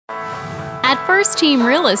First Team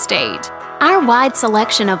Real Estate. Our wide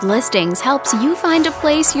selection of listings helps you find a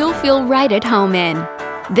place you'll feel right at home in.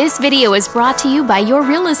 This video is brought to you by your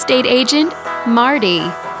real estate agent, Marty.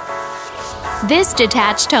 This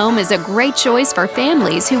detached home is a great choice for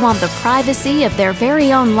families who want the privacy of their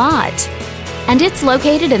very own lot. And it's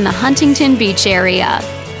located in the Huntington Beach area.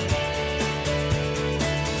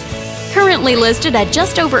 Currently listed at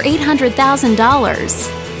just over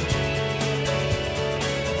 $800,000.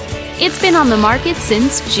 It's been on the market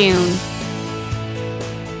since June.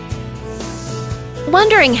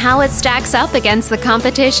 Wondering how it stacks up against the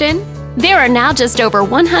competition? There are now just over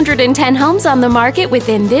 110 homes on the market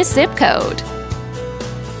within this zip code.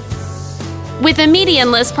 With a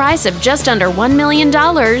median list price of just under $1 million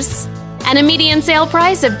and a median sale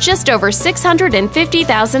price of just over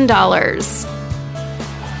 $650,000.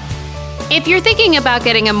 If you're thinking about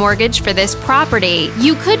getting a mortgage for this property,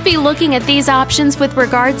 you could be looking at these options with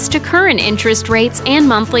regards to current interest rates and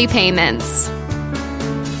monthly payments.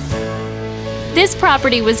 This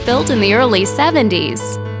property was built in the early 70s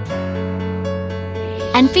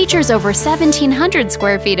and features over 1,700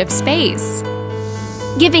 square feet of space,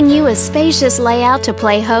 giving you a spacious layout to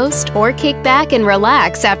play host or kick back and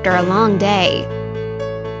relax after a long day.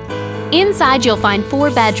 Inside, you'll find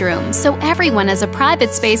 4 bedrooms, so everyone has a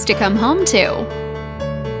private space to come home to,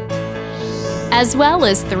 as well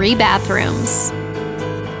as 3 bathrooms.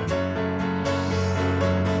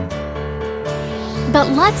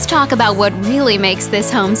 But let's talk about what really makes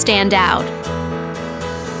this home stand out.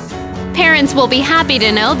 Parents will be happy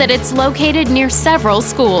to know that it's located near several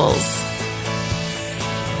schools.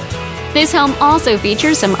 This home also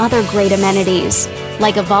features some other great amenities,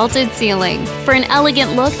 like a vaulted ceiling for an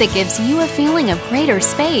elegant look that gives you a feeling of greater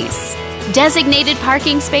space, designated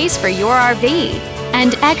parking space for your RV,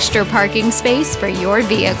 and extra parking space for your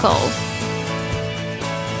vehicle.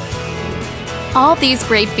 All these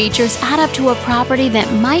great features add up to a property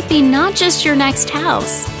that might be not just your next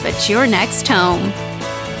house, but your next home.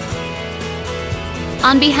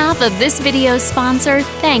 On behalf of this video's sponsor,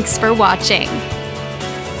 thanks for watching.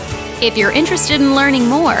 If you're interested in learning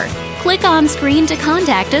more, click on screen to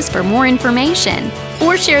contact us for more information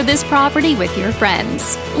or share this property with your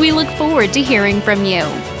friends. We look forward to hearing from you.